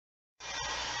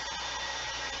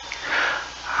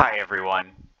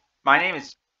everyone. My name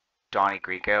is Donnie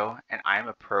Grieco, and I am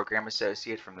a Program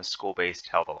Associate from the School-Based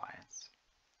Health Alliance.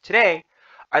 Today,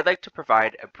 I'd like to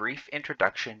provide a brief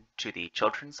introduction to the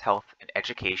Children's Health and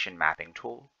Education Mapping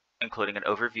Tool, including an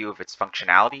overview of its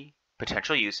functionality,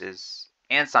 potential uses,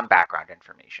 and some background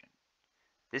information.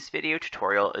 This video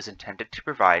tutorial is intended to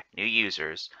provide new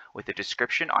users with a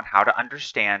description on how to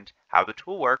understand how the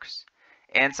tool works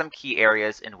and some key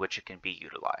areas in which it can be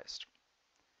utilized.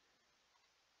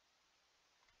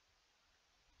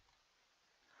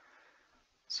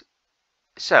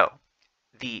 So,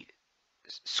 the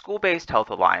School-Based Health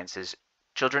Alliance's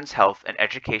Children's Health and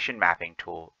Education Mapping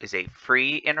Tool is a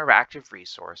free interactive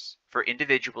resource for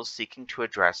individuals seeking to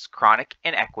address chronic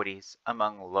inequities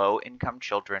among low-income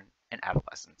children and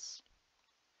adolescents.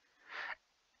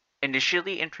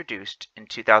 Initially introduced in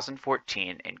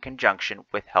 2014 in conjunction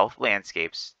with Health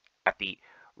Landscapes at the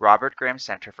Robert Graham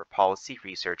Center for Policy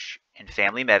Research in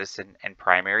Family Medicine and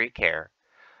Primary Care,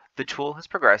 the tool has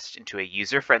progressed into a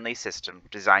user-friendly system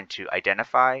designed to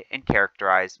identify and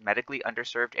characterize medically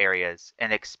underserved areas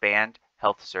and expand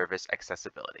health service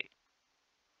accessibility.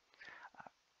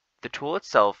 The tool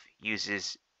itself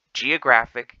uses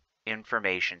Geographic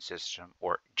Information System,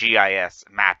 or GIS,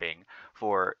 mapping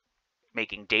for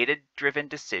making data-driven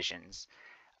decisions.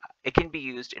 It can be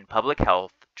used in public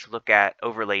health to look at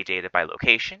overlay data by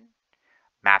location,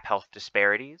 map health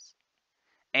disparities,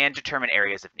 and determine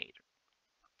areas of need.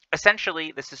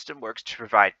 Essentially, the system works to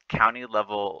provide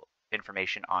county-level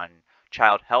information on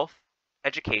child health,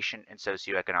 education, and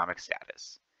socioeconomic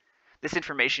status. This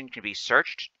information can be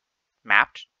searched,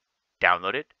 mapped,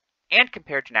 downloaded, and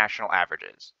compared to national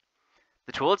averages.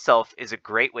 The tool itself is a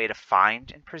great way to find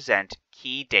and present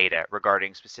key data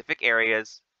regarding specific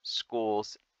areas,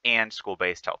 schools, and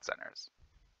school-based health centers.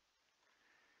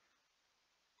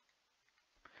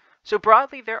 So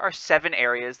broadly, there are 7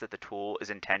 areas that the tool is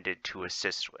intended to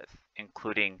assist with,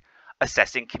 including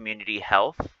assessing community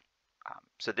health.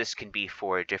 So this can be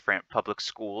for different public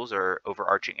schools or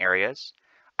overarching areas,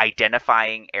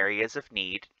 identifying areas of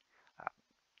need,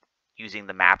 using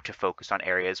the map to focus on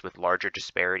areas with larger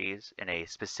disparities in a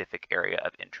specific area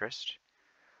of interest,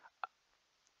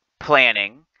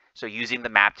 planning, so using the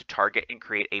map to target and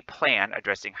create a plan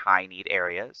addressing high need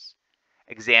areas,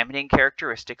 examining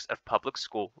characteristics of public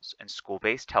schools and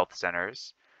school-based health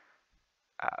centers.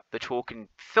 The tool can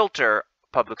filter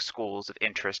public schools of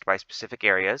interest by specific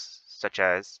areas,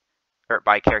 or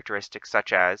by characteristics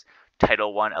such as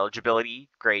Title I eligibility,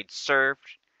 grades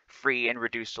served, free and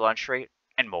reduced lunch rate,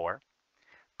 and more.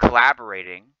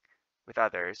 Collaborating with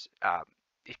others,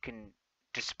 it can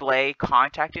display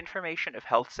contact information of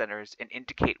health centers and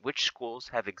indicate which schools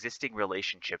have existing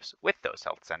relationships with those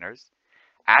health centers.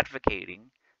 Advocating,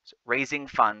 raising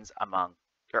funds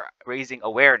raising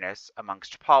awareness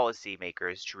amongst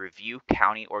policymakers to review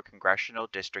county or congressional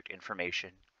district information,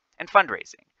 and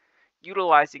fundraising,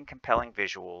 utilizing compelling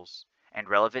visuals and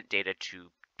relevant data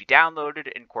to be downloaded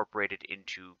and incorporated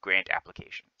into grant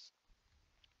applications.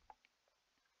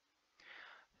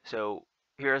 So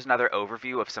here's another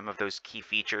overview of some of those key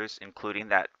features, including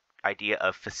that idea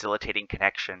of facilitating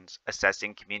connections,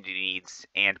 assessing community needs,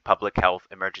 and public health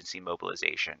emergency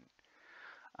mobilization.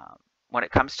 When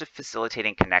it comes to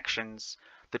facilitating connections,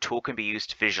 the tool can be used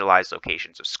to visualize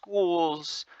locations of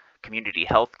schools, community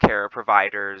health care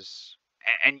providers,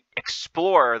 and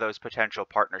explore those potential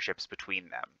partnerships between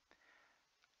them.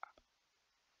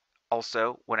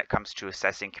 Also, when it comes to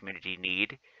assessing community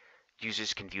need,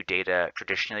 users can view data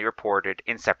traditionally reported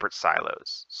in separate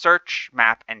silos, search,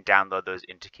 map, and download those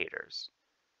indicators.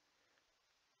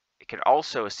 It can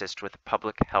also assist with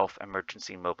public health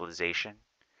emergency mobilization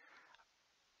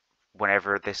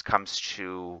whenever this comes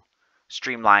to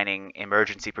streamlining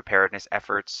emergency preparedness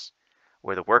efforts,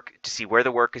 to see where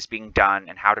the work is being done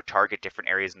and how to target different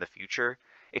areas in the future.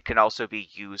 It can also be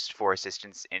used for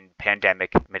assistance in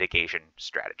pandemic mitigation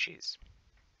strategies.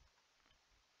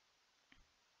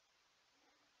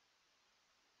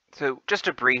 So just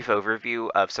a brief overview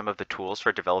of some of the tools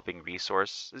for developing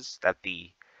resources that the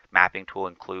mapping tool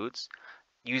includes.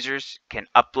 Users can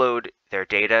upload their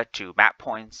data to map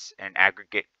points and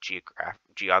aggregate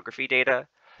geography data.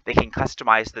 They can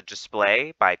customize the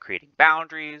display by creating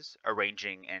boundaries,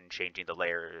 arranging and changing the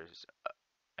layers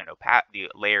and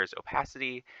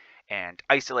opacity, and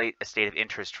isolate a state of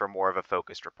interest for more of a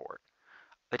focused report.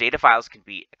 The data files can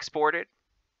be exported,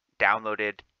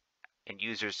 downloaded, and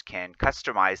users can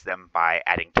customize them by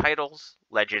adding titles,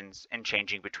 legends, and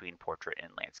changing between portrait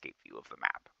and landscape view of the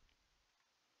map.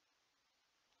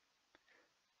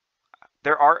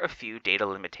 There are a few data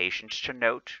limitations to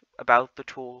note about the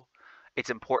tool. It's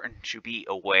important to be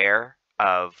aware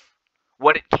of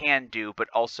what it can do, but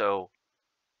also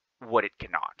what it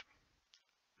cannot.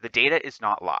 The data is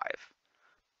not live,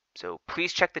 so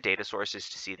please check the data sources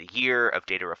to see the year of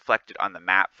data reflected on the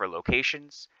map for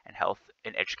locations and health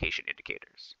and education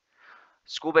indicators.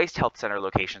 School-based health center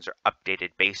locations are updated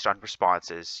based on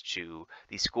responses to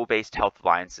the School-Based Health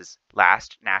Alliance's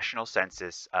last national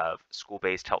census of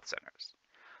school-based health centers.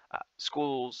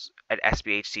 Schools and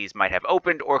SBHCs might have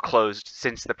opened or closed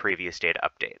since the previous data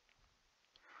update.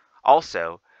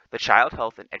 Also, the child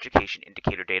health and education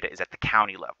indicator data is at the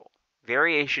county level.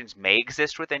 Variations may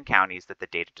exist within counties that the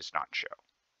data does not show.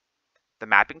 The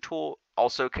mapping tool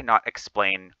also cannot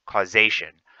explain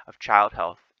causation of child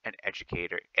health and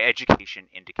education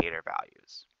indicator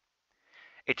values.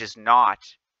 It does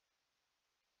not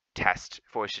test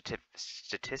for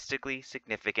statistically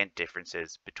significant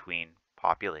differences between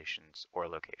populations or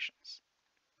locations.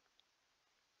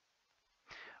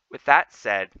 With that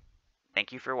said,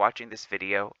 thank you for watching this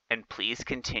video, and please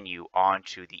continue on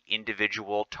to the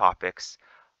individual topics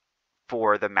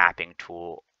for the mapping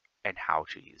tool and how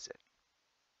to use it.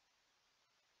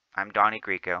 I'm Donnie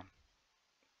Grieco.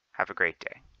 Have a great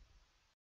day.